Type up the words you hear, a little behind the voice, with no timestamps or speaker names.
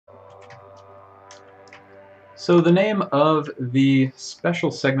So the name of the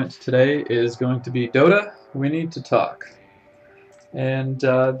special segment today is going to be Dota, We Need to Talk. And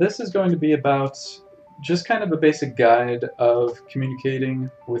this is going to be about just kind of a basic guide of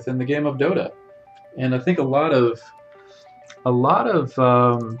communicating within the game of Dota. And I think a lot of a lot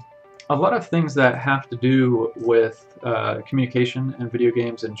of things that have to do with communication in video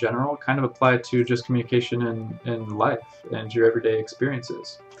games in general kind of apply to just communication in life and your everyday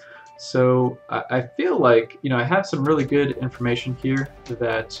experiences. So I feel like, I have some really good information here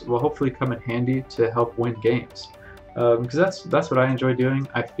that will hopefully come in handy to help win games. Because that's what I enjoy doing.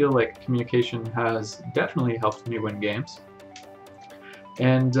 I feel like communication has definitely helped me win games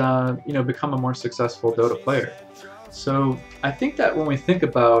and become a more successful Dota player. So I think that when we think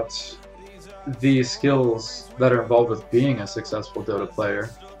about the skills that are involved with being a successful Dota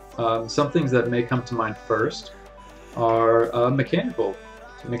player, some things that may come to mind first are mechanical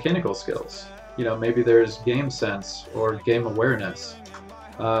skills. Maybe there's game sense or game awareness.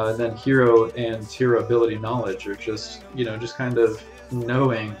 Then hero and hero ability knowledge, or just kind of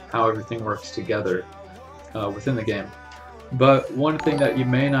knowing how everything works together within the game. But one thing that you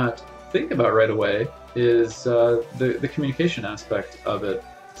may not think about right away is the communication aspect of it.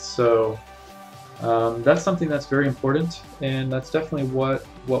 So that's something that's very important, and that's definitely what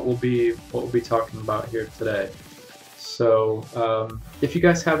we'll be talking about here today. So if you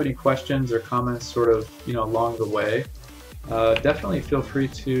guys have any questions or comments sort of along the way, definitely feel free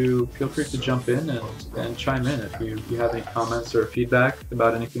to jump in and chime in if you have any comments or feedback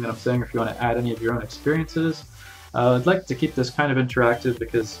about anything that I'm saying, or if you want to add any of your own experiences. I'd like to keep this kind of interactive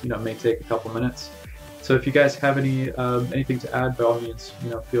because it may take a couple minutes. So if you guys have anything to add, by all means,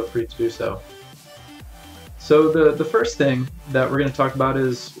 feel free to do so. So the first thing that we're going to talk about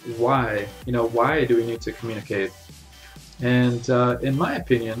is why. Why do we need to communicate? And in my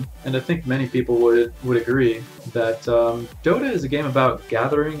opinion, and I think many people would agree, that Dota is a game about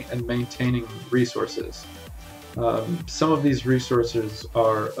gathering and maintaining resources. Some of these resources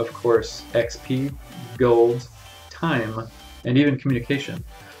are, of course, XP, gold, time, and even communication.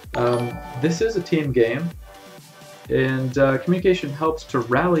 This is a team game, and communication helps to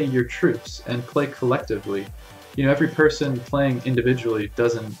rally your troops and play collectively. Every person playing individually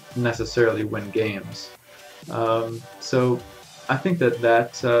doesn't necessarily win games. So I think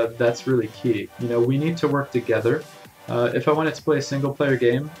that's really key. We need to work together. If I wanted to play a single player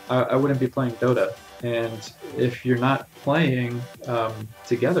game, I wouldn't be playing Dota. And if you're not playing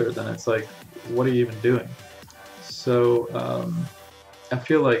together, then it's like, what are you even doing? So I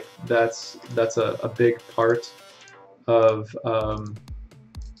feel like that's a big part of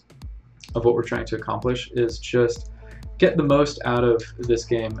what we're trying to accomplish, is just get the most out of this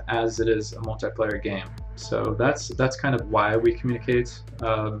game as it is a multiplayer game. So that's kind of why we communicate.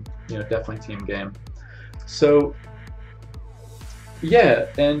 Definitely team game. So yeah,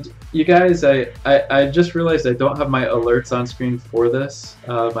 and you guys, I just realized I don't have my alerts on screen for this.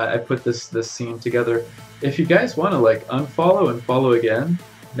 I put this scene together. If you guys want to unfollow and follow again,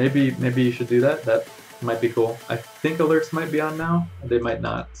 maybe you should do that. That might be cool. I think alerts might be on now. They might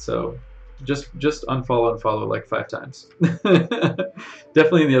not. So just unfollow and follow like 5 times.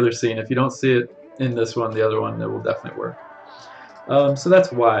 Definitely in the other scene. If you don't see it in this one, the other one, it will definitely work. So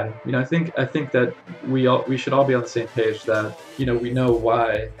that's why. I think that we should all be on the same page, that we know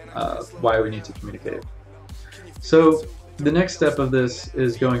why we need to communicate. So the next step of this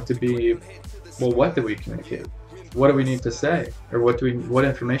is going to be, well, what do we communicate? What do we need to say, or what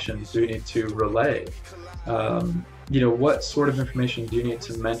information do we need to relay? What sort of information do you need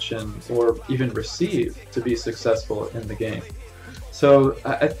to mention or even receive to be successful in the game? So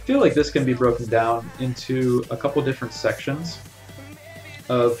I feel like this can be broken down into a couple different sections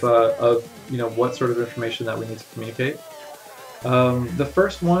of what sort of information that we need to communicate. The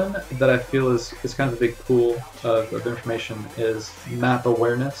first one that I feel is kind of a big pool of information is map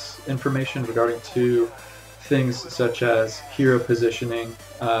awareness information regarding to things such as hero positioning,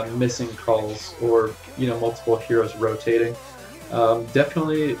 missing calls, or multiple heroes rotating.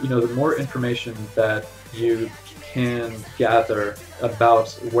 Definitely, the more information that you can gather about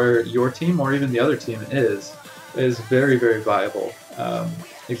where your team or even the other team is very, very viable.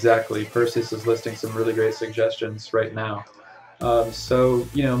 Exactly, Perseus is listing some really great suggestions right now. So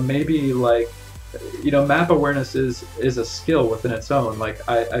maybe map awareness is a skill within its own.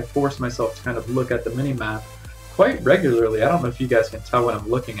 I force myself to kind of look at the mini map quite regularly. I don't know if you guys can tell when I'm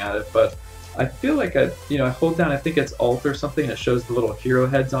looking at it, but I feel like I hold down, I think it's Alt or something, and it shows the little hero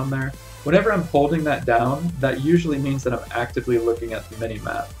heads on there. Whenever I'm holding that down, that usually means that I'm actively looking at the mini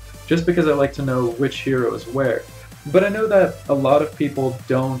map, just because I like to know which hero is where. But I know that a lot of people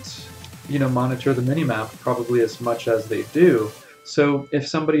don't monitor the minimap probably as much as they do. So if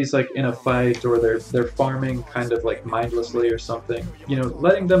somebody's like in a fight or they're farming kind of like mindlessly or something,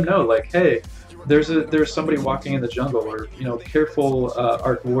 letting them know like, hey, there's somebody walking in the jungle, or careful,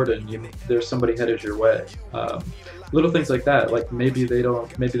 Arc Warden, there's somebody headed your way. Little things like that, like maybe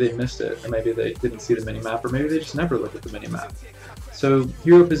they missed it, or maybe they didn't see the minimap, or maybe they just never looked at the minimap. So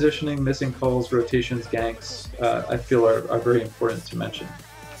hero positioning, missing calls, rotations, ganks, I feel are very important to mention.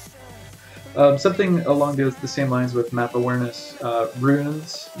 Something along the same lines with map awareness,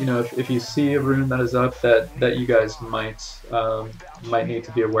 runes. If you see a rune that is up that you guys might need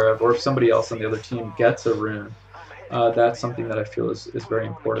to be aware of, or if somebody else on the other team gets a rune, that's something that I feel is very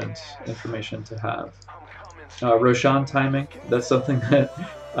important information to have. Roshan timing, that's something that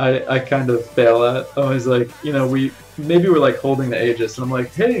I kind of fail at. Always like, maybe we're like holding the Aegis, and I'm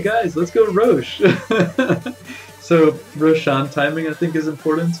like, hey guys, let's go Rosh. So Roshan timing, I think, is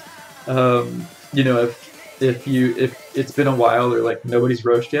important. If it's been a while, or like nobody's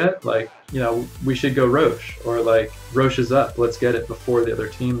Roshed yet, like, we should go Rosh, or like Rosh is up, let's get it before the other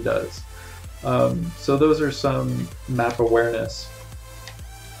team does. So those are some map awareness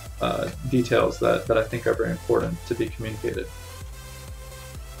details that I think are very important to be communicated.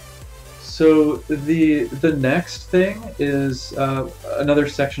 So the next thing is another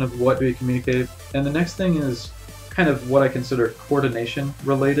section of what do we communicate, and the next thing is kind of what I consider coordination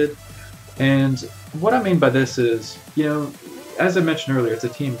related. And what I mean by this is, as I mentioned earlier, it's a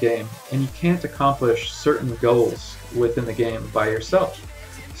team game, and you can't accomplish certain goals within the game by yourself.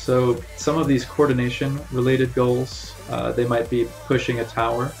 So some of these coordination related goals, they might be pushing a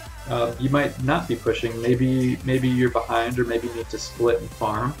tower. You might not be pushing. Maybe you're behind, or maybe you need to split and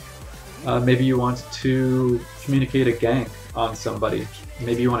farm. Maybe you want to communicate a gank on somebody.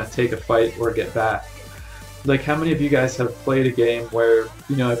 Maybe you want to take a fight or get back. Like, how many of you guys have played a game where,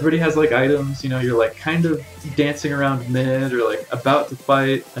 everybody has like items, you're like kind of dancing around mid, or like about to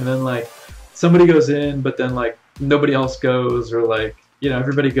fight, and then like somebody goes in, but then like nobody else goes, or like,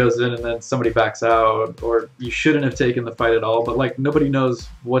 everybody goes in and then somebody backs out, or you shouldn't have taken the fight at all, but like nobody knows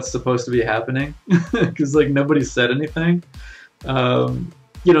what's supposed to be happening because like nobody said anything.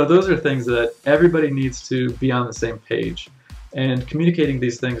 Those are things that everybody needs to be on the same page, and communicating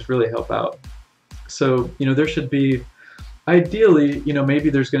these things really help out. So, there should be, ideally, maybe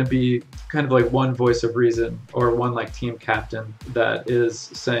there's going to be kind of like one voice of reason, or one like team captain that is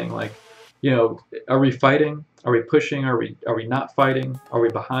saying like, are we fighting? Are we pushing? Are we not fighting? Are we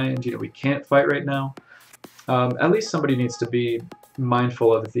behind? We can't fight right now. At least somebody needs to be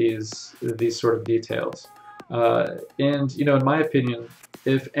mindful of these sort of details. And in my opinion,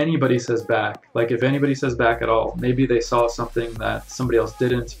 if anybody says back, like if anybody says back at all, maybe they saw something that somebody else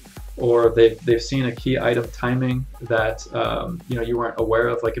didn't, or they've seen a key item timing that you weren't aware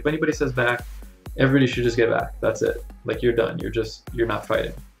of. Like if anybody says back, everybody should just get back. That's it. Like you're done. You're not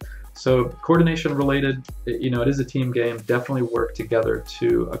fighting. So coordination related, it is a team game. Definitely work together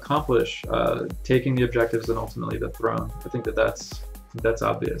to accomplish taking the objectives and ultimately the throne. I think that's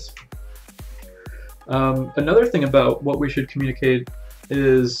obvious. Another thing about what we should communicate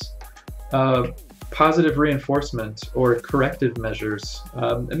is positive reinforcement or corrective measures.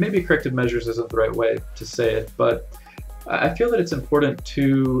 And maybe corrective measures isn't the right way to say it, but I feel that it's important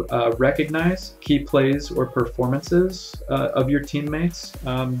to recognize key plays or performances of your teammates,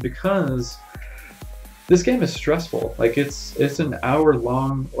 because this game is stressful. Like it's an hour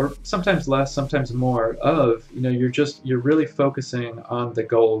long, or sometimes less, sometimes more, of you're really focusing on the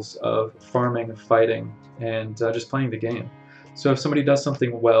goals of farming, fighting, and just playing the game. So if somebody does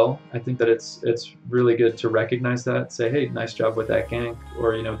something well, I think that it's really good to recognize that, say, hey, nice job with that gank,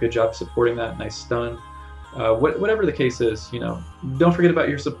 or good job supporting that, nice stun. Whatever the case is, don't forget about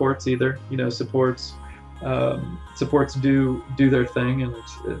your supports either. Supports do their thing, and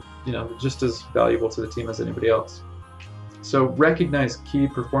just as valuable to the team as anybody else. So recognize key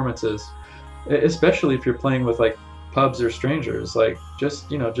performances, especially if you're playing with like pubs or strangers. Like just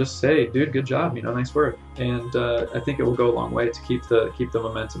say, dude, good job, nice work. And I think it will go a long way to keep the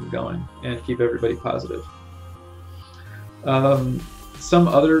momentum going and keep everybody positive. Some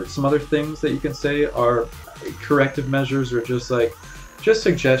other things that you can say are corrective measures, or just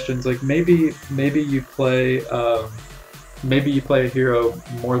suggestions. Like maybe you play a hero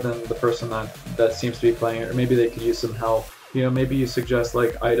more than the person that seems to be playing it, or maybe they could use some help. Maybe you suggest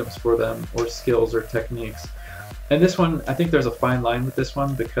like items for them, or skills or techniques. And this one, I think there's a fine line with this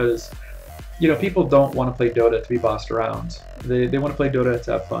one, because people don't want to play Dota to be bossed around. They want to play Dota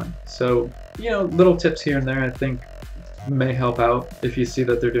to have fun. So little tips here and there, I think, may help out. If you see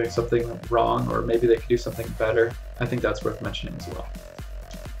that they're doing something wrong, or maybe they could do something better, I think that's worth mentioning as well.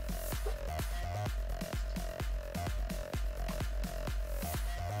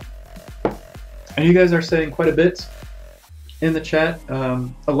 And you guys are saying quite a bit in the chat.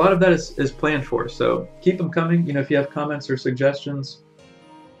 A lot of that is planned for, so keep them coming. You know, if you have comments or suggestions,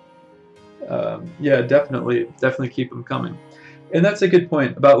 yeah, definitely keep them coming. And that's a good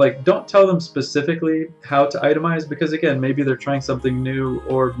point about, like, don't tell them specifically how to itemize, because again, maybe they're trying something new,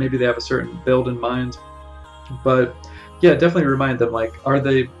 or maybe they have a certain build in mind. But yeah, definitely remind them, like, are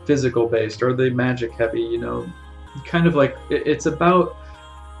they physical based? Are they magic heavy? You know, kind of like it's about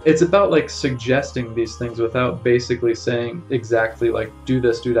like suggesting these things without basically saying exactly like do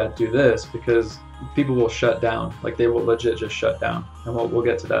this, do that, do this, because people will shut down. Like, they will legit just shut down, and we'll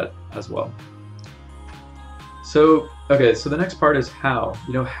get to that as well. So okay, so the next part is how.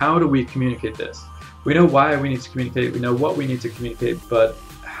 You know, how do we communicate this? We know why we need to communicate, we know what we need to communicate, but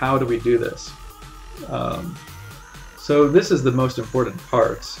how do we do this? So this is the most important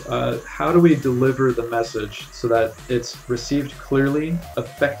part. How do we deliver the message so that it's received clearly,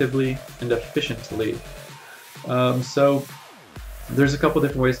 effectively, and efficiently? So there's a couple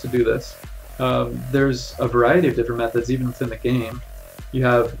different ways to do this. There's a variety of different methods even within the game. You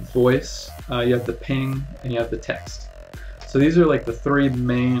have voice, you have the ping, and you have the text. So these are like the three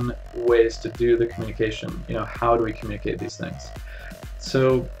main ways to do the communication. You know, how do we communicate these things?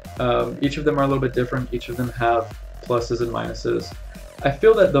 So each of them are a little bit different. Each of them have pluses and minuses. I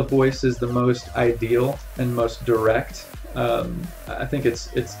feel that the voice is the most ideal and most direct. I think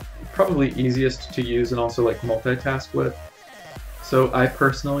it's probably easiest to use and also like multitask with. So I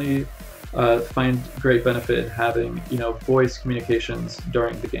personally find great benefit in having, you know, voice communications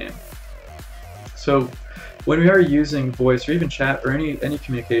during the game. So when we are using voice or even chat or any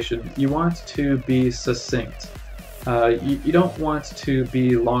communication, you want to be succinct. You don't want to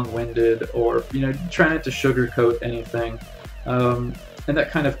be long-winded, or, you know, try not to sugarcoat anything, and that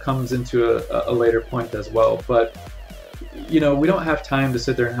kind of comes into a later point as well. But, you know, we don't have time to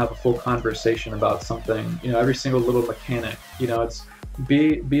sit there and have a full conversation about something. You know, every single little mechanic. You know, it's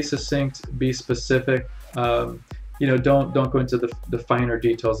be succinct, be specific. You know, don't go into the finer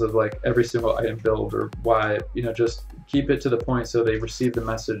details of like every single item build or why. You know, just keep it to the point so they receive the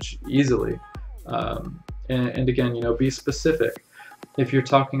message easily. And again, you know, be specific. If you're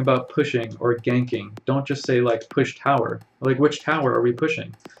talking about pushing or ganking, don't just say like push tower. Like, which tower are we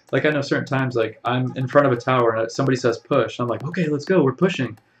pushing? Like, I know certain times, like, I'm in front of a tower and somebody says push, I'm like, okay, let's go, we're pushing.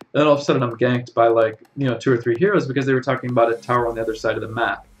 And then all of a sudden I'm ganked by like, you know, 2 or 3 heroes because they were talking about a tower on the other side of the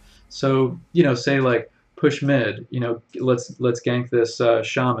map. So, you know, say like push mid, you know, let's gank this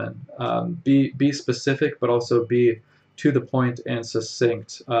shaman. Be specific, but also be to the point and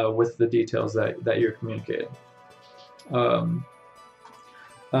succinct with the details that you're communicating.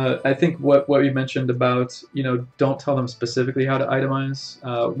 I think what you mentioned about, you know, don't tell them specifically how to itemize.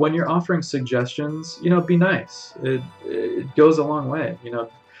 When you're offering suggestions, you know, be nice. It goes a long way. You know,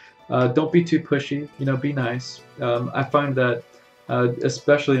 don't be too pushy. You know, be nice. I find that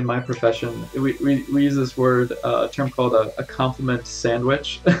especially in my profession, we use this word, a term called a compliment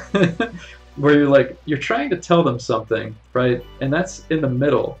sandwich. Where you're trying to tell them something, right? And that's in the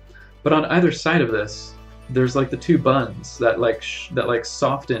middle. But on either side of this, there's like the two buns that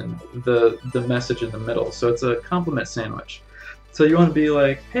soften the message in the middle. So it's a compliment sandwich. So you want to be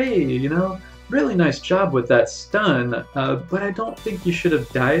like, hey, you know, really nice job with that stun, but I don't think you should have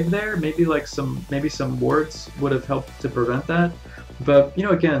died there. Maybe some wards would have helped to prevent that. But, you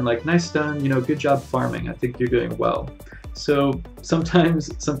know, again, like, nice stun, you know, good job farming. I think you're doing well. So sometimes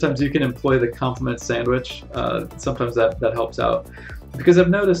you can employ the compliment sandwich. Sometimes that helps out, because I've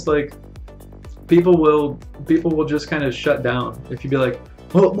noticed like people will just kind of shut down if you be like,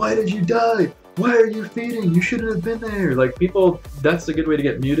 well, why did you die? Why are you feeding? You shouldn't have been there. Like, people, that's a good way to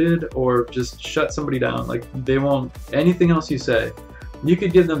get muted or just shut somebody down. Like, they won't, anything else you say, you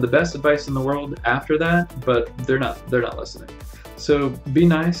could give them the best advice in the world after that, but they're not listening. So be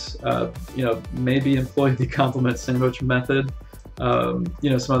nice, you know, maybe employ the compliment sandwich method. You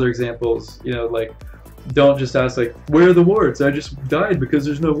know, some other examples, you know, like, don't just ask like, where are the wards? I just died because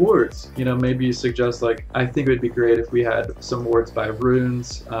there's no wards. You know, maybe you suggest like, I think it would be great if we had some wards by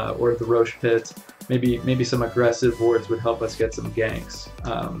runes or the Roche pit. Maybe some aggressive wards would help us get some ganks,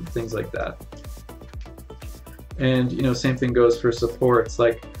 things like that. And, you know, same thing goes for supports.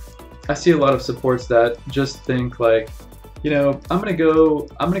 Like, I see a lot of supports that just think like, you know, I'm gonna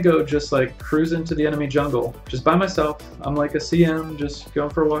go just like cruise into the enemy jungle, just by myself. I'm like a CM, just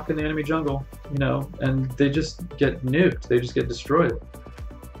going for a walk in the enemy jungle, you know, and they just get nuked. They just get destroyed.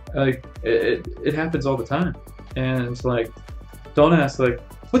 Like, it happens all the time. And like, don't ask like,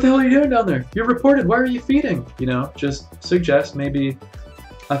 what the hell are you doing down there? You're reported. Why are you feeding? You know, just suggest maybe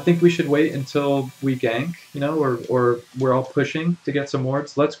I think we should wait until we gank, you know, or we're all pushing to get some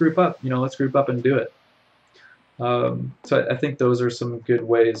wards. Let's group up, you know, let's group up and do it. So I think those are some good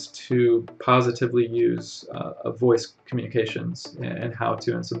ways to positively use voice communications and how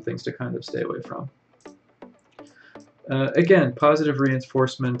to, and some things to kind of stay away from. Again, positive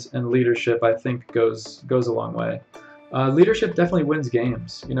reinforcement and leadership, I think, goes a long way. Leadership definitely wins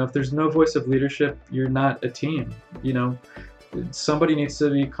games. You know, if there's no voice of leadership, you're not a team. You know, somebody needs to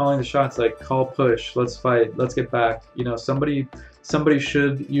be calling the shots, like call push, let's fight, let's get back. You know, somebody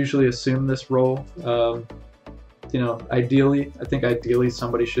should usually assume this role. You know, ideally, I think ideally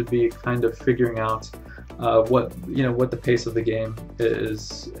somebody should be kind of figuring out what the pace of the game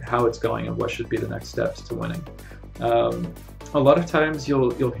is, how it's going, and what should be the next steps to winning. A lot of times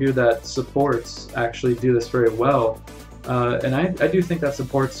you'll hear that supports actually do this very well, and I do think that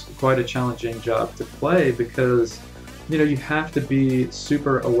support's quite a challenging job to play, because you know, you have to be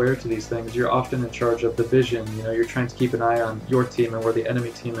super aware to these things. You're often in charge of the vision. You know, you're trying to keep an eye on your team and where the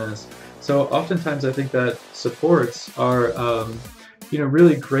enemy team is. So oftentimes I think that supports are, you know,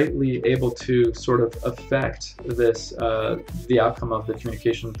 really greatly able to sort of affect this, the outcome of the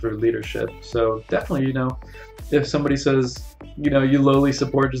communication through leadership. So definitely, you know, if somebody says, you know, you lowly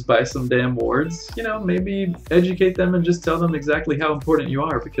support, just buy some damn wards, you know, maybe educate them and just tell them exactly how important you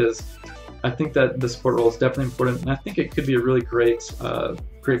are, because I think that the support role is definitely important, and I think it could be a really great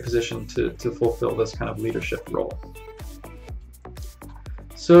position to fulfill this kind of leadership role.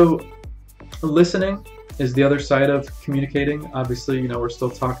 So listening is the other side of communicating. Obviously, you know, we're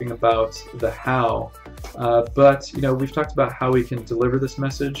still talking about the how, but you know, we've talked about how we can deliver this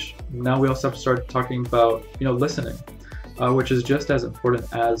message. Now we also have to start talking about, you know, listening, which is just as important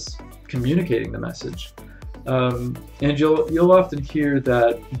as communicating the message. And you'll often hear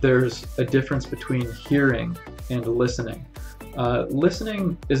that there's a difference between hearing and listening.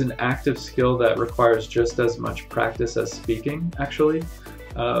 Listening is an active skill that requires just as much practice as speaking, actually.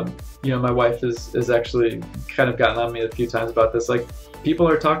 You know, my wife is actually kind of gotten on me a few times about this. Like, people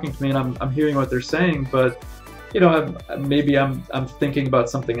are talking to me and I'm hearing what they're saying, but you know, maybe I'm thinking about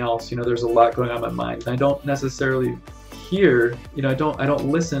something else. You know, there's a lot going on in my mind, and I don't necessarily hear, you know, I don't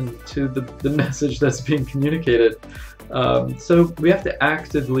listen to the message that's being communicated. So we have to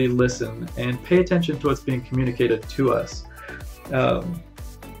actively listen and pay attention to what's being communicated to us.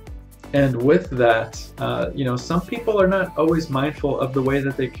 And with that, you know, some people are not always mindful of the way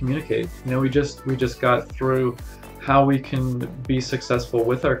that they communicate. You know, we just got through how we can be successful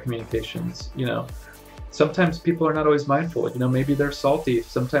with our communications. You know, sometimes people are not always mindful. You know, maybe they're salty,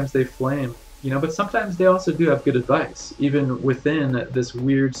 sometimes they flame. You know, but sometimes they also do have good advice, even within this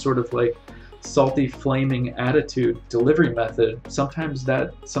weird sort of like salty, flaming attitude delivery method. Sometimes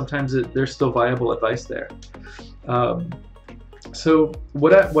there's still viable advice there. So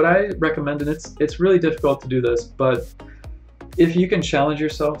what I recommend, and it's really difficult to do this, but if you can challenge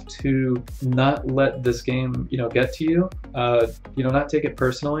yourself to not let this game, you know, get to you, you know, not take it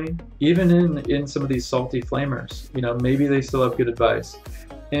personally, even in some of these salty flamers, you know, maybe they still have good advice.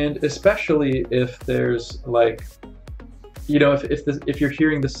 And especially if there's like, you know, if you're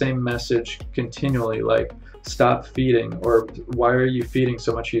hearing the same message continually, like stop feeding, or why are you feeding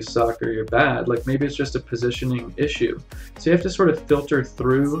so much, you suck, or you're bad, like maybe it's just a positioning issue. So you have to sort of filter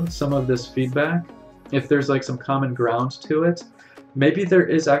through some of this feedback. If there's like some common ground to it, maybe there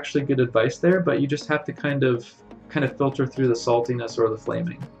is actually good advice there, but you just have to kind of filter through the saltiness or the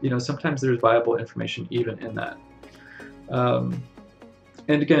flaming. You know, sometimes there's viable information even in that.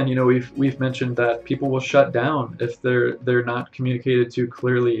 And again, you know, we've mentioned that people will shut down if they're not communicated to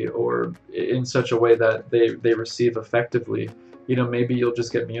clearly or in such a way that they receive effectively. You know, maybe you'll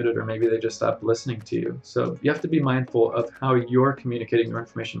just get muted, or maybe they just stop listening to you. So you have to be mindful of how you're communicating your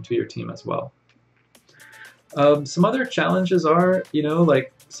information to your team as well. Some other challenges are, you know,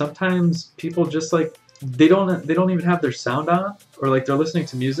 like sometimes people just like they don't even have their sound on, or like they're listening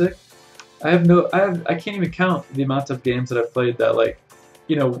to music. I can't even count the amount of games that I've played that, like,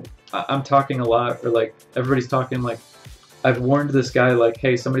 you know, I'm talking a lot, or like everybody's talking, like I've warned this guy, like,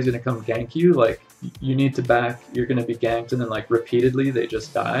 hey, somebody's gonna come gank you, like you need to back, you're gonna be ganked, and then like repeatedly they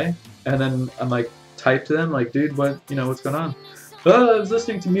just die, and then I'm like type to them like, dude, what, you know, what's going on? Oh, I was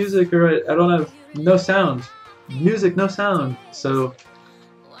listening to music, or I don't have no sound, music, no sound. So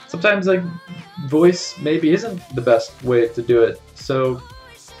sometimes like voice maybe isn't the best way to do it. So,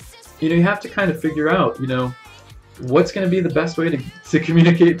 you know, you have to kind of figure out, you know, what's going to be the best way to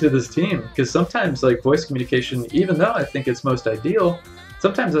communicate to this team, because sometimes like voice communication, even though I think it's most ideal,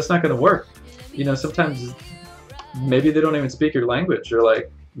 sometimes that's not going to work. You know, sometimes maybe they don't even speak your language, or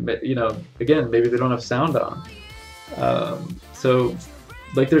like, you know, again, maybe they don't have sound on. So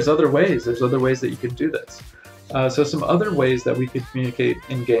like there's other ways. There's other ways that you can do this. So some other ways that we could communicate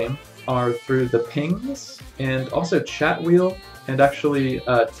in game are through the pings and also chat wheel and actually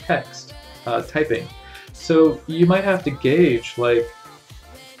text typing. So you might have to gauge, like,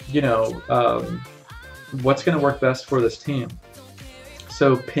 you know, what's going to work best for this team.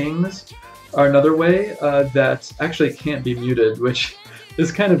 So pings are another way that actually can't be muted, which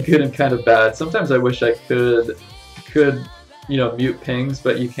is kind of good and kind of bad. Sometimes I wish I could you know, mute pings,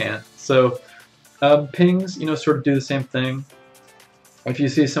 but you can't. So pings, you know, sort of do the same thing. If you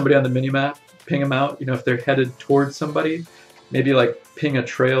see somebody on the minimap, ping them out. You know, if they're headed towards somebody, maybe like ping a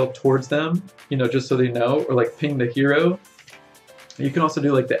trail towards them, you know, just so they know, or like ping the hero. You can also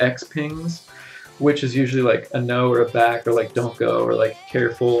do like the X pings, which is usually like a no or a back, or like don't go, or like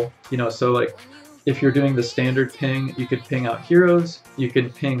careful, you know. So like if you're doing the standard ping, you could ping out heroes, you can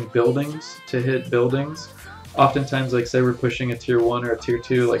ping buildings to hit buildings. Oftentimes, like say we're pushing a tier 1 or a tier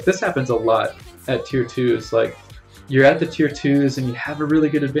 2, like this happens a lot at tier 2s, like you're at the tier 2s and you have a really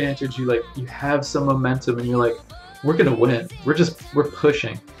good advantage, you have some momentum and you're like, we're gonna win, we're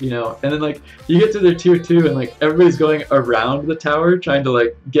pushing, you know. And then like you get to their tier 2 and like everybody's going around the tower trying to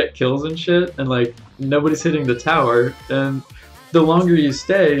like get kills and shit, and like nobody's hitting the tower, and the longer you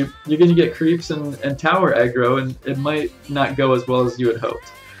stay, you're gonna get creeps and tower aggro, and it might not go as well as you had hoped.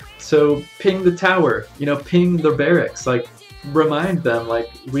 So ping the tower, you know, ping the barracks, like remind them,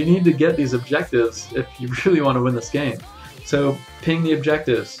 like, we need to get these objectives if you really want to win this game. So ping the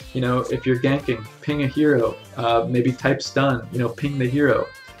objectives, you know, if you're ganking, ping a hero, maybe type stun, you know, ping the hero.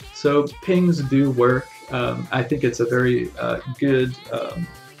 So pings do work. I think it's a very good,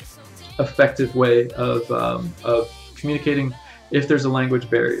 effective way of communicating if there's a language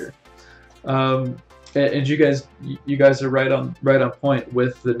barrier. And you guys are right on point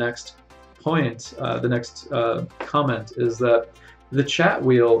with the next point. The next comment is that the chat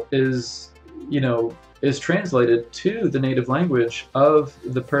wheel is, you know, is translated to the native language of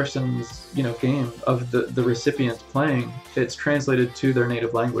the person's, you know, game, of the recipient playing. It's translated to their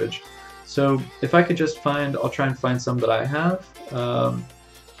native language. So if I could just find, I'll try and find some that I have.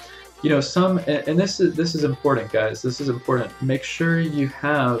 You know, some, and this is important, guys. This is important. Make sure you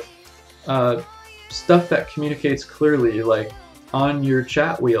have stuff that communicates clearly, like on your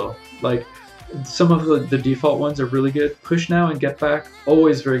chat wheel. Like some of the default ones are really good. Push now and get back,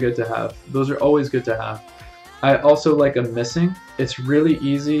 always very good to have. Those are always good to have. I also like a missing. It's really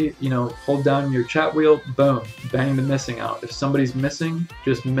easy, you know, hold down your chat wheel, boom, bang the missing out. If somebody's missing,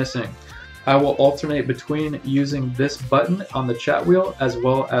 just missing. I will alternate between using this button on the chat wheel as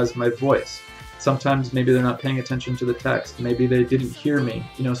well as my voice. Sometimes maybe they're not paying attention to the text, maybe they didn't hear me,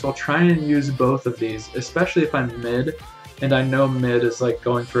 you know, so I'll try and use both of these, especially if I'm mid and I know mid is like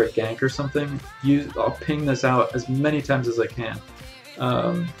going for a gank or something. I'll ping this out as many times as I can.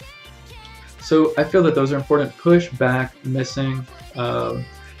 So I feel that those are important. Push, back, missing.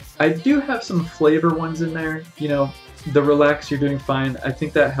 I do have some flavor ones in there, you know, the relax, you're doing fine. I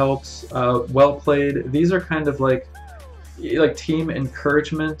think that helps. Well played. These are kind of like team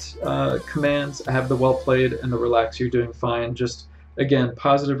encouragement commands. I have the well played and the relax, you're doing fine. Just again,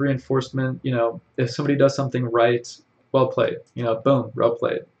 positive reinforcement. You know, if somebody does something right, well played. You know, boom, well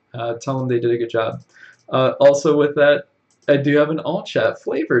played. Tell them they did a good job. Also with that, I do have an all chat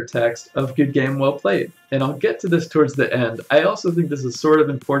flavor text of good game, well played, and I'll get to this towards the end. I also think this is sort of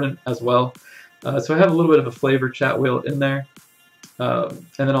important as well. So I have a little bit of a flavor chat wheel in there, and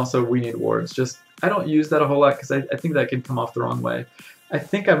then also we need wards. Just I don't use that a whole lot because I think that can come off the wrong way. I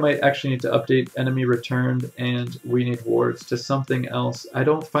think I might actually need to update enemy returned and we need wards to something else. I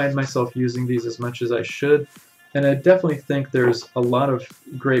don't find myself using these as much as I should, and I definitely think there's a lot of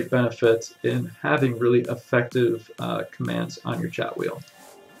great benefit in having really effective commands on your chat wheel.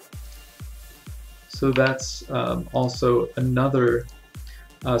 So that's also another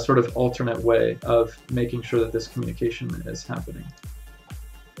sort of alternate way of making sure that this communication is happening.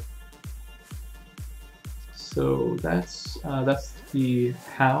 So that's the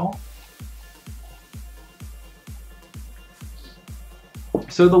how.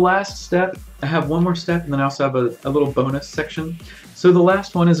 So the last step, I have one more step, and then I also have a little bonus section. So the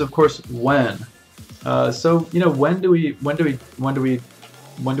last one is, of course, when. So you know, when do we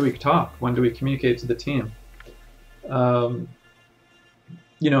talk? When do we communicate to the team?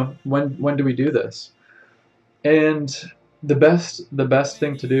 You know, when do we do this? And the best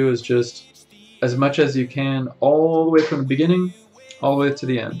thing to do is just as much as you can, all the way from the beginning, all the way to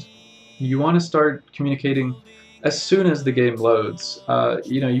the end. You want to start communicating as soon as the game loads.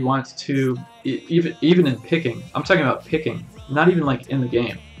 You know, you want to even in picking. I'm talking about picking, not even like in the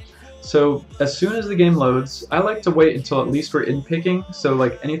game. So as soon as the game loads, I like to wait until at least we're in picking, so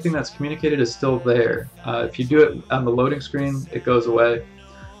like anything that's communicated is still there. If you do it on the loading screen, it goes away.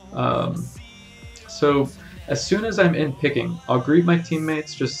 So as soon as I'm in picking, I'll greet my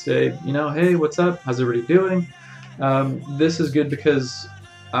teammates, just say, you know, hey, what's up? How's everybody doing? This is good because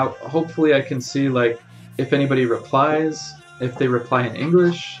hopefully I can see like if anybody replies, if they reply in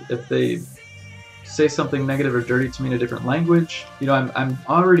English, if they say something negative or dirty to me in a different language. You know, I'm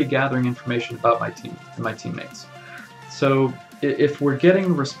already gathering information about my team and my teammates. So if we're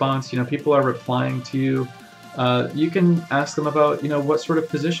getting response, you know, people are replying to you, you can ask them about, you know, what sort of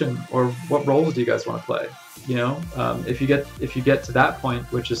position or what roles do you guys want to play. You know, if you get to that point,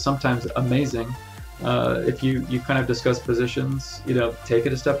 which is sometimes amazing, if you kind of discuss positions, you know, take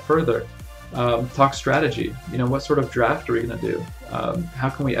it a step further. Talk strategy. You know, what sort of draft are we going to do? How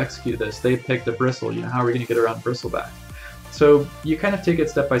can we execute this? They picked a bristle. You know, how are we going to get around bristleback? So you kind of take it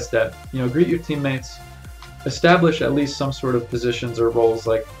step by step. You know, greet your teammates, establish at least some sort of positions or roles,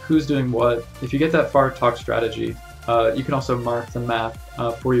 like who's doing what. If you get that far, talk strategy. You can also mark the map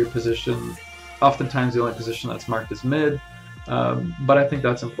for your position. Oftentimes, the only position that's marked is mid. But I think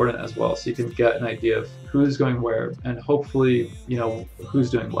that's important as well, so you can get an idea of who's going where and hopefully, you know,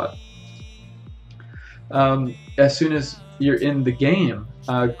 who's doing what. As soon as you're in the game,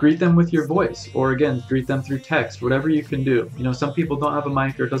 greet them with your voice, or again, greet them through text, whatever you can do. You know, some people don't have a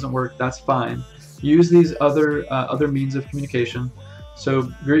mic or it doesn't work, that's fine. Use these other means of communication.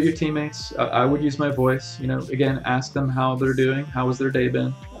 So greet your teammates. I would use my voice. You know, again, ask them how they're doing, how has their day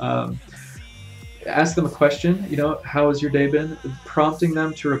been. Ask them a question, you know, how has your day been? Prompting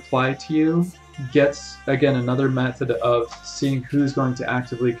them to reply to you gets, again, another method of seeing who's going to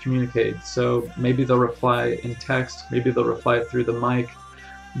actively communicate. So maybe they'll reply in text, maybe they'll reply through the mic.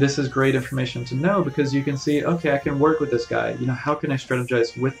 This is great information to know because you can see, okay, I can work with this guy. You know, how can I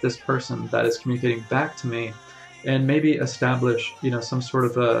strategize with this person that is communicating back to me, and maybe establish, you know, some sort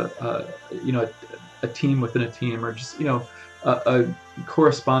of a team within a team, or just, you know, a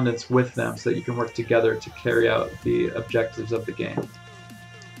correspondence with them so that you can work together to carry out the objectives of the game.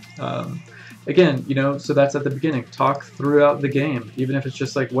 Again, you know, so that's at the beginning. Talk throughout the game, even if it's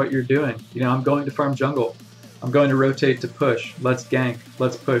just like what you're doing. You know, I'm going to farm jungle. I'm going to rotate to push. Let's gank.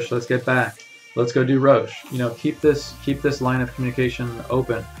 Let's push. Let's get back. Let's go do Roche. You know, keep this line of communication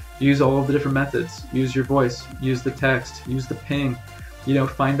open. Use all of the different methods. Use your voice. Use the text. Use the ping. You know,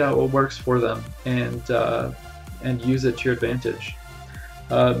 find out what works for them and use it to your advantage.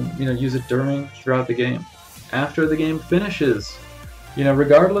 You know, use it throughout the game. After the game finishes, you know,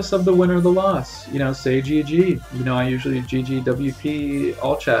 regardless of the win or the loss, you know, say GG. You know, I usually GG WP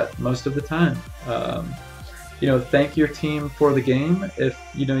all chat most of the time. You know, thank your team for the game. If,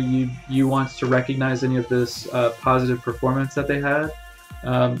 you know, you want to recognize any of this positive performance that they had,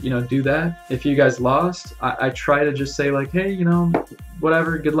 you know, do that. If you guys lost, I try to just say like, hey, you know,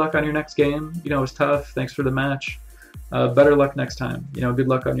 whatever, good luck on your next game. You know, it was tough. Thanks for the match. Better luck next time. You know, good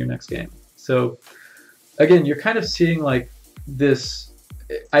luck on your next game. So again, you're kind of seeing like this,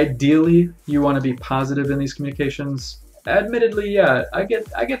 ideally you want to be positive in these communications. Admittedly, yeah, I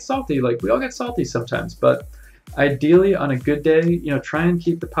get salty, like we all get salty sometimes, but ideally on a good day, you know, try and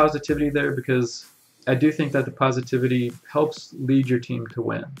keep the positivity there, because I do think that the positivity helps lead your team to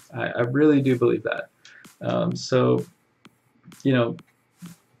win. I really do believe that. So, you know,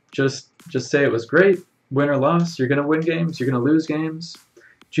 just say it was great, win or loss, you're going to win games, you're going to lose games.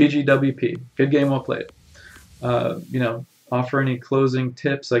 GGWP, good game, well played. You know, offer any closing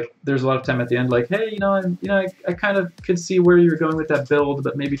tips. Like, there's a lot of time at the end, like, hey, you know, I kind of could see where you're going with that build,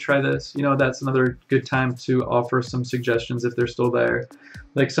 but maybe try this. You know, that's another good time to offer some suggestions if they're still there.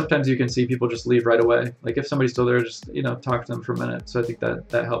 Like, sometimes you can see people just leave right away. Like, if somebody's still there, just, you know, talk to them for a minute. So I think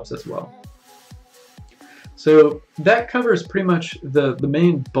that helps as well. So that covers pretty much the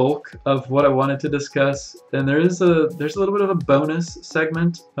main bulk of what I wanted to discuss. And there's a little bit of a bonus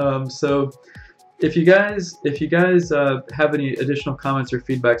segment. So if you guys have any additional comments or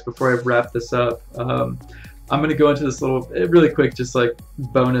feedbacks before I wrap this up, I'm going to go into this little, really quick, just like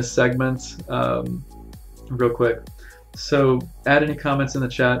bonus segment, real quick. So add any comments in the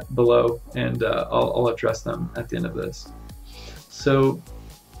chat below, and I'll address them at the end of this. So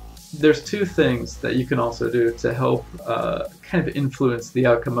there's two things that you can also do to help kind of influence the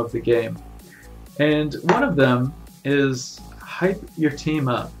outcome of the game. And one of them is hype your team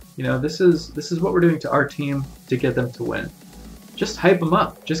up. You know, this is what we're doing to our team to get them to win. Just hype them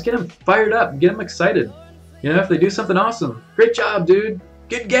up. Just get them fired up. Get them excited. You know, if they do something awesome, great job, dude.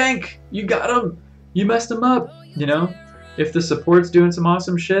 Good gank. You got them. You messed them up. You know, if the support's doing some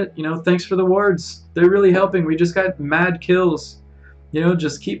awesome shit, you know, thanks for the wards. They're really helping. We just got mad kills. you know,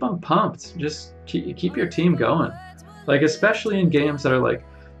 just keep them pumped. Just keep your team going. Like, especially in games that are like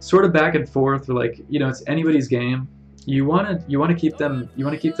sort of back and forth, or like, you know, it's anybody's game. You want to keep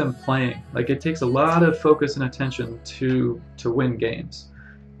them playing. Like, it takes a lot of focus and attention to win games.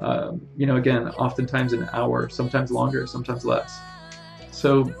 You know, again, oftentimes an hour, sometimes longer, sometimes less.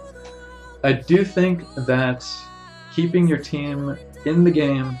 So I do think that keeping your team in the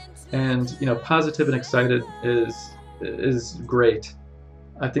game and, you know, positive and excited is great.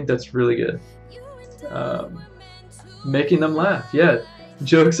 I think that's really good. Making them laugh, yeah.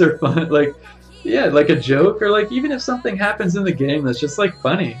 Jokes are fun. Like, yeah, like a joke, or like even if something happens in the game that's just like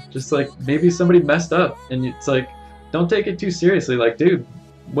funny, just like maybe somebody messed up, and it's like, don't take it too seriously. Like, dude,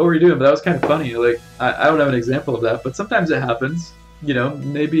 what were you doing? But that was kind of funny. Like, I don't have an example of that, but sometimes it happens. You know,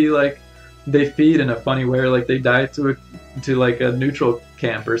 maybe like they feed in a funny way, or like they die to like a neutral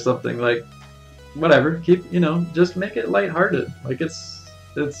camp or something. Like, whatever. Keep, you know, just make it lighthearted. Like, it's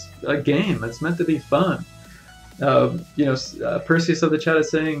a game. It's meant to be fun. You know, Perseus of the chat is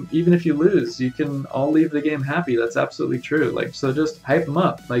saying, even if you lose, you can all leave the game happy. That's absolutely true. Like, so just hype them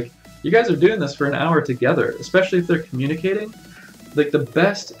up. Like, you guys are doing this for an hour together, especially if they're communicating. Like, the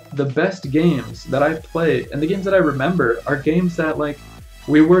best games that I play and the games that I remember are games that, like,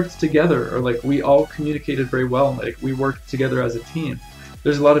 we worked together, or like we all communicated very well. Like, we worked together as a team.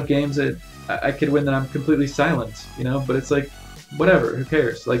 There's a lot of games that I could win that I'm completely silent, you know, but it's like, whatever, who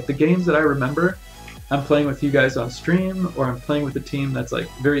cares? Like, the games that I remember, I'm playing with you guys on stream, or I'm playing with a team that's like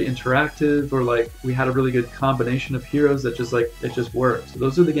very interactive, or like we had a really good combination of heroes that just, like, it just worked. So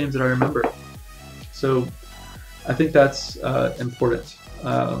those are the games that I remember. So I think that's important.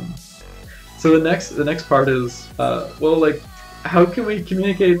 So the next part is, well, like, how can we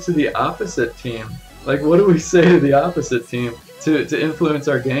communicate to the opposite team? Like, what do we say to the opposite team to influence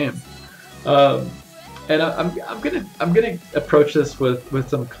our game? And I'm gonna approach this with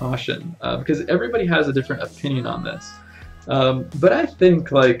some caution, because everybody has a different opinion on this. But I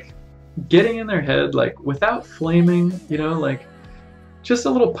think, like, getting in their head, like, without flaming, you know, like, just a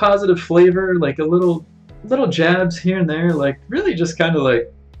little positive flavor, like a little jabs here and there, like, really just kind of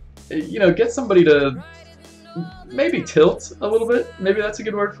like, you know, get somebody to maybe tilt a little bit. Maybe that's a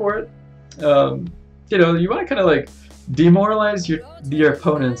good word for it. You know, you want to kind of like demoralize your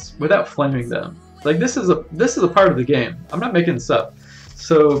opponents without flaming them. Like, this is a part of the game. I'm not making this up.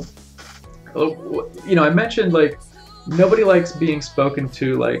 So, you know, I mentioned, like, nobody likes being spoken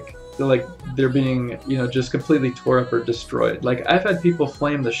to like they're being, you know, just completely tore up or destroyed. Like, I've had people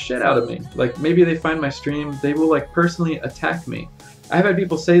flame the shit out of me. Like, maybe they find my stream, they will, like, personally attack me. I've had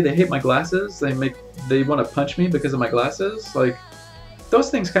people say they hate my glasses, they want to punch me because of my glasses. Like,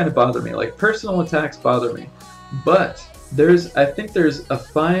 those things kind of bother me. Like, personal attacks bother me. But I think there's a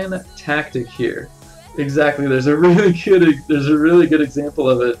fine tactic here. Exactly. There's a really good example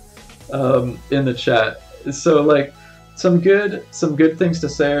of it in the chat. So, like, some good things to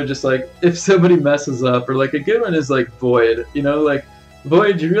say are just like, if somebody messes up, or like a good one is like Void. You know, like,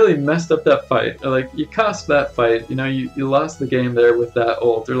 Void, you really messed up that fight, or like you cost that fight. You know, you lost the game there with that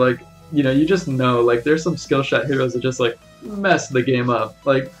ult, or like, you know, you just know, like, there's some skill shot heroes that just like mess the game up.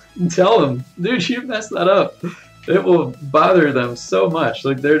 Like, tell them, dude, you messed that up. It will bother them so much.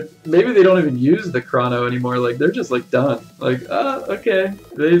 Like, maybe they don't even use the chrono anymore. Like, they're just like done. Like, okay,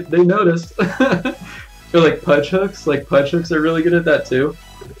 they noticed. Or like pudge hooks. Like, pudge hooks are really good at that too.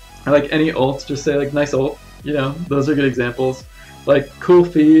 Or like any ults, just say like nice ult. You know, those are good examples. Like, cool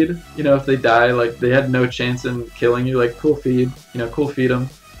feed. You know, if they die, like they had no chance in killing you. Like, cool feed. You know, cool feed them.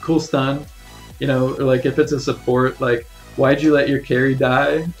 Cool stun. You know, or like if it's a support, like, why'd you let your carry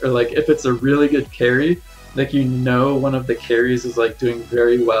die? Or like if it's a really good carry, like, you know, one of the carries is like doing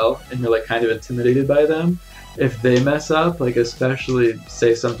very well, and you're like kind of intimidated by them. If they mess up, like, especially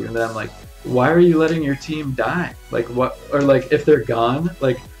say something to them like, why are you letting your team die? Like, what? Or like, if they're gone,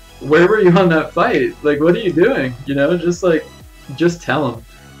 like, where were you on that fight? Like, what are you doing? You know, just tell them.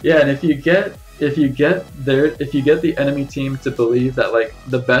 Yeah, and if you get the enemy team to believe that, like,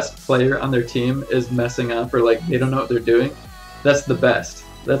 the best player on their team is messing up, or like they don't know what they're doing, that's the best.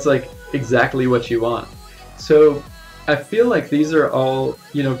 That's like exactly what you want. So I feel like these are all,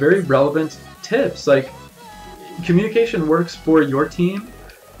 you know, very relevant tips. Like, communication works for your team,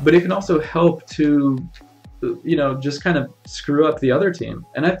 but it can also help to, you know, just kind of screw up the other team.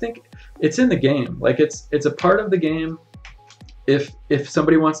 And I think it's in the game. Like, it's a part of the game. If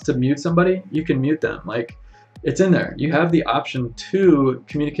somebody wants to mute somebody, you can mute them. Like, it's in there. You have the option to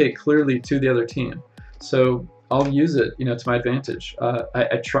communicate clearly to the other team. So I'll use it, you know, to my advantage.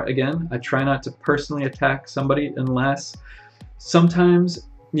 I try not to personally attack somebody, unless sometimes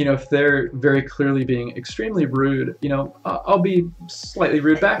you know, if they're very clearly being extremely rude, you know, I'll be slightly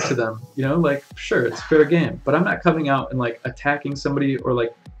rude back to them. You know, like, sure, it's fair game, but I'm not coming out and like attacking somebody or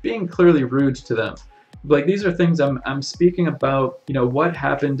like being clearly rude to them. Like, these are things I'm speaking about, you know, what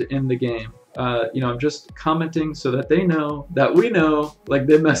happened in the game. You know, I'm just commenting so that they know that we know, like,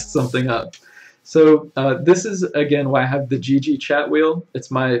 they messed something up. So this is, again, why I have the GG chat wheel.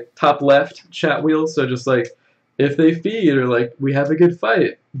 It's my top left chat wheel. So just like, if they feed or like, we have a good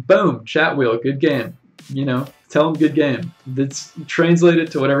fight, boom, chat wheel, good game. You know, tell them good game. It's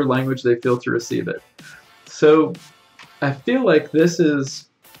translated to whatever language they feel to receive it. So I feel like this is,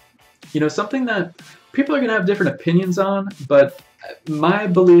 you know, something that people are going to have different opinions on, but my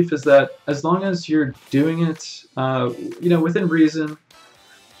belief is that as long as you're doing it, you know, within reason,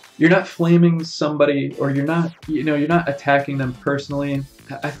 you're not flaming somebody, or you're not, you know, you're not attacking them personally,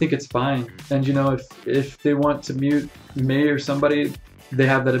 I think it's fine. And, you know, if they want to mute me or somebody, they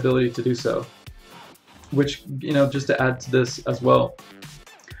have that ability to do so. Which, you know, just to add to this as well,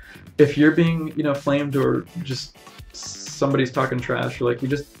 if you're being, you know, flamed, or just somebody's talking trash, or like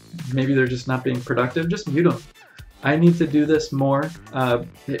maybe they're just not being productive, just mute them. I need to do this more.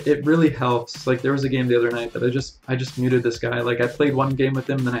 It really helps. Like, there was a game the other night that I just muted this guy. Like, I played one game with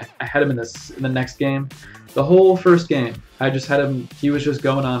him, then I had him in the next game. The whole first game, I just had him. He was just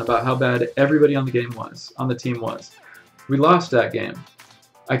going on about how bad everybody on the team was. We lost that game.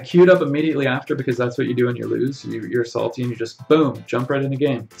 I queued up immediately after, because that's what you do when you lose. You're salty and you just boom, jump right in the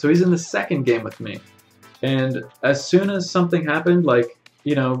game. So he's in the second game with me, and as soon as something happened, like,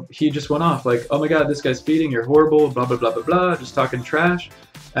 you know, he just went off like, oh my god, this guy's feeding, you're horrible, blah blah blah blah blah, just talking trash.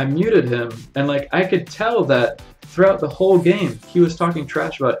 I muted him, and like, I could tell that throughout the whole game he was talking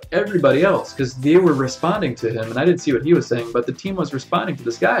trash about everybody else, because they were responding to him, and I didn't see what he was saying, but the team was responding to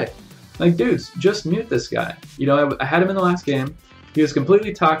this guy. Like, dudes, just mute this guy. You know, I had him in the last game. He was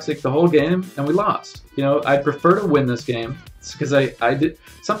completely toxic the whole game, and we lost. You know, I'd prefer to win this game, because I did.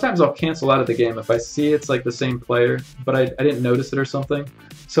 Sometimes I'll cancel out of the game if I see it's like the same player, but I didn't notice it or something.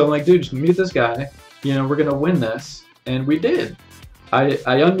 So I'm like, dude, just mute this guy. You know, we're gonna win this, and we did. I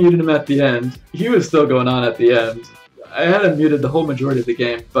unmuted him at the end. He was still going on at the end. I had him muted the whole majority of the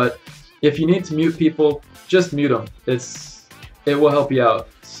game, but if you need to mute people, just mute them. It will help you out.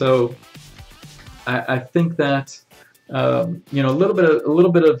 So I think that. You know, a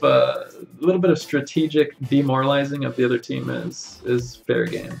little bit of strategic demoralizing of the other team is fair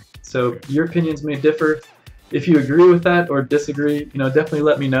game. So your opinions may differ. If you agree with that or disagree, you know, definitely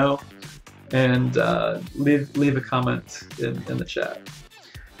let me know, and leave a comment in the chat.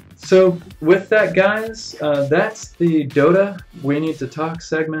 So with that, guys, that's the Dota We Need to Talk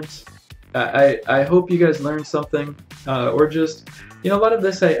segment. I hope you guys learned something, or just, you know, a lot of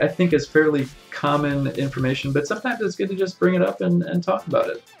this I think is fairly common information, but sometimes it's good to just bring it up and talk about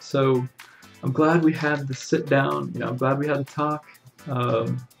it. So I'm glad we had the sit down. You know, I'm glad we had the talk.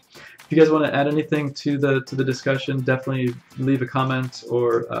 If you guys want to add anything to the discussion, definitely leave a comment,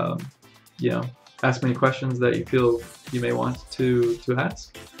 or you know, ask me any questions that you feel you may want to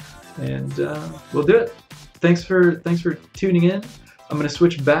ask, and we'll do it. Thanks for tuning in. I'm going to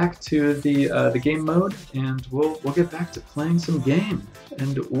switch back to the game mode, and we'll get back to playing some game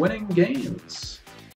and winning games.